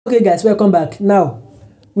Okay guys, welcome back. Now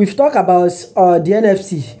we've talked about the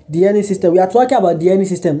NFC, the earning system. We are talking about the earning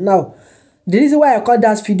system. Now the reason why I called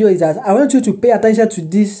that video is that I want you to pay attention to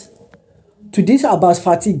this about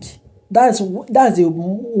fatigue. That's the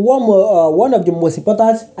one of the most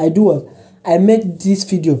important I do. I made this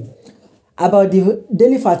video about the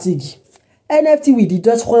daily fatigue. NFT will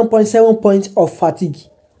deduct 1.7 points of fatigue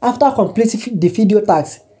after completing the video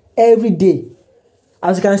task every day.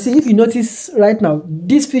 As you can see, if you notice right now,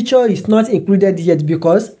 this feature is not included yet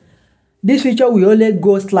because this feature will only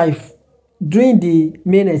go live during the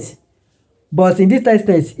mainnet. But in this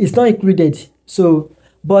testnet, it's not included. So,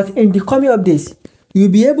 but in the coming updates,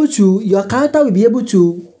 your character will be able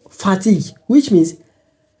to fatigue, which means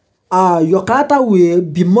your character will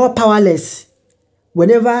be more powerless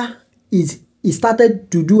whenever it started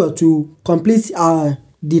to do or to complete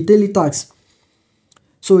the daily tasks.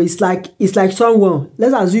 So it's like someone,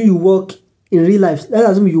 let's assume you work in real life, let's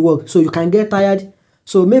assume you work, so you can get tired.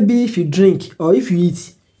 So maybe if you drink or if you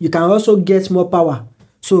eat, you can also get more power.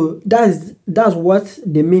 So that's what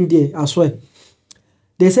they mean there as well.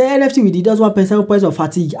 They say NFT will deduct 1.7 points of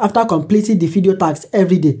fatigue after completing the video tasks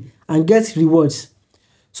every day and get rewards.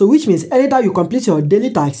 So which means anytime you complete your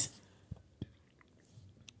daily tasks,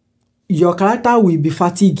 your character will be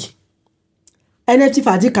fatigued. NFT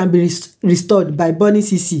fatigue can be restored by burning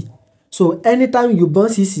CC. So anytime you burn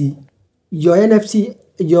CC, your NFT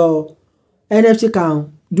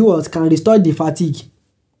can restore the fatigue.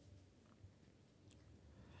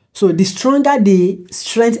 So the stronger the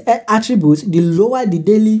strength attributes, the lower the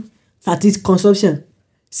daily fatigue consumption.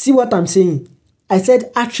 See what I'm saying? I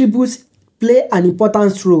said attributes play an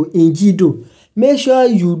important role in Geedoll. Make sure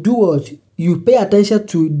you do what? You pay attention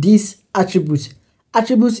to these attributes.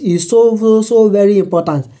 Attributes is so very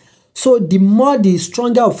important. So the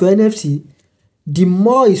stronger of your NFT, the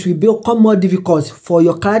more it will become more difficult for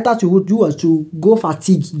your character to go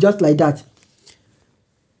fatigue, just like that.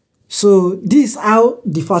 So this is how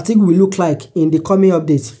the fatigue will look like in the coming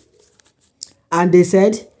update. And they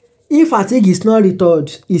said if fatigue is not restored,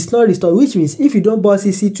 which means if you don't burn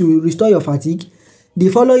CC to restore your fatigue, the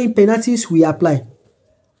following penalties will apply.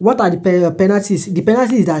 What are the penalties? The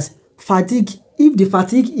penalty is that fatigue. If the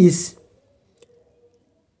fatigue is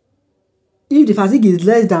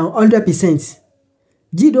less than 100%,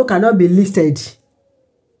 Geedoll cannot be listed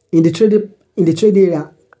in the trade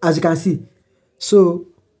area, as you can see. So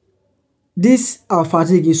this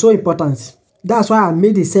fatigue is so important. That's why I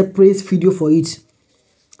made a separate video for it.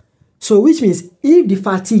 So which means if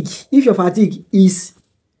your fatigue is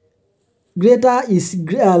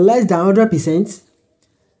less than 100%,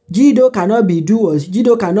 Geedoll cannot be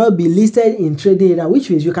listed in trade area, which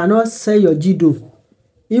means you cannot sell your Geedoll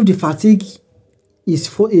if the fatigue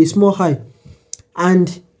is more high. And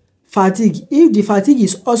if the fatigue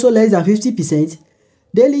is also less than 50%,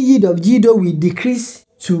 daily yield of Geedoll will decrease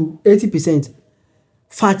to 80%.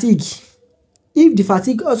 If the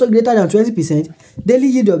fatigue also greater than 20%, daily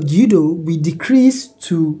yield of Geedoll will decrease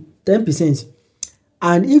to 10%.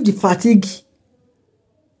 And if the fatigue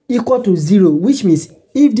equal to 0, which means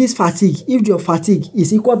if your fatigue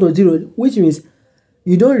is equal to 0, which means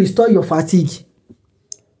you don't restore your fatigue,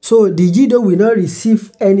 so the Geedoll will not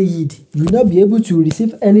receive any yield. You will not be able to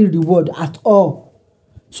receive any reward at all.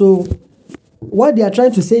 So what they are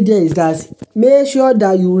trying to say there is that make sure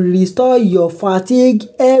that you restore your fatigue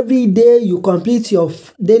every day you complete your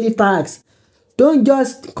daily tasks. Don't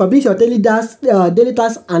just complete your daily tasks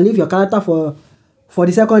and leave your character for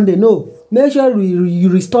the second day. No, make sure you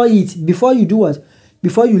restore it before you do what?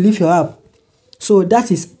 Before you leave your app. So that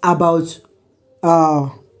is about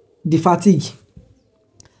the fatigue.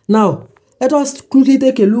 Now let us quickly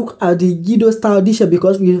take a look at the Geedoll Star Audition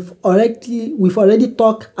because we've already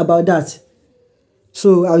talked about that.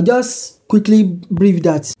 So I'll just quickly brief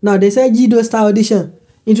that. Now they say Geedoll Star Audition.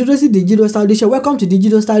 Introducing the Geedoll Star Audition. Welcome to the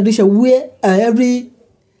Geedoll Star Audition, where every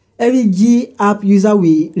G app user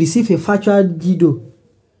will receive a virtual Geedoll.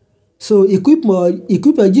 So equip your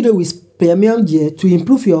Geedoll with premium gear to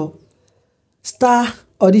improve your Star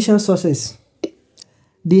Audition success.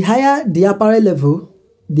 The higher the apparel level,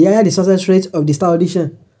 the higher the success rate of the Star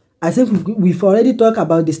Audition. I think we've already talked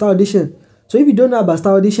about the Star Audition. So if you don't know about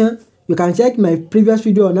Star Audition, you can check my previous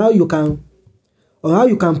video on how you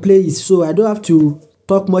can play it. So I don't have to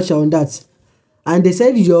talk much on that. And they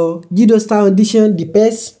said your Geedoll Star Audition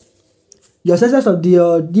depends. Your success of the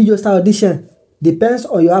Geedoll Star Audition depends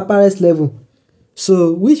on your apparel level.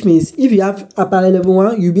 So which means if you have apparel level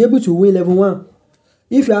 1, you'll be able to win level 1.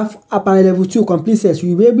 If you have apparel level 2 complete sets,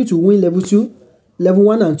 you'll be able to win level 2, level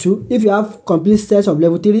 1 and 2. If you have complete sets of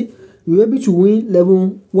level 3, you'll be able to win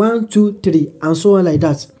level 1, 2, 3, and so on like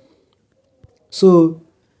that. So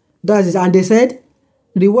that's it. And they said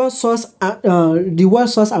reward source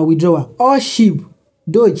and withdrawal. All SHIB,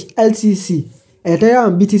 Doge, LTC, Ethereum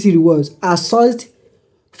and BTC rewards are sourced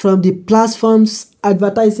from the platform's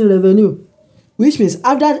advertising revenue, which means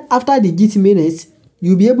after the GT minutes,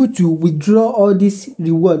 you'll be able to withdraw all this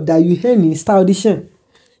reward that you earn in Star Audition.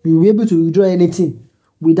 You'll be able to withdraw anything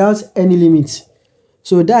without any limit.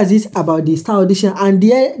 So that's it about the Star Audition. And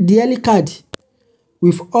the early card,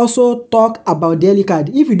 we've also talked about the early card.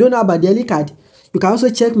 If you don't know about the early card, you can also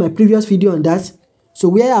check my previous video on that. So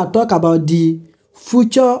where I talk about the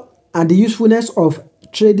future and the usefulness of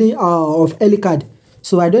trading of early card.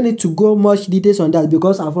 So I don't need to go much details on that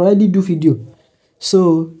because I've already do video.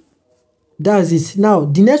 So that's it. Now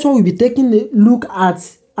the next one we'll be taking a look at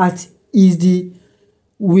is the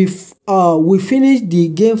we finished the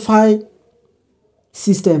GameFi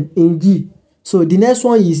system in G. So the next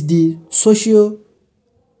one is the social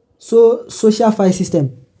fi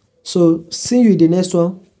system. So see you in the next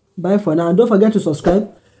one. Bye for now, and don't forget to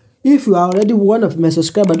subscribe. If you are already one of my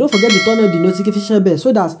subscribers, don't forget to turn on the notification bell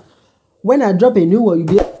so that when I drop a new one,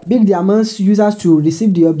 you'll be the amount users to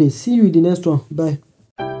receive the updates. See you in the next one. Bye.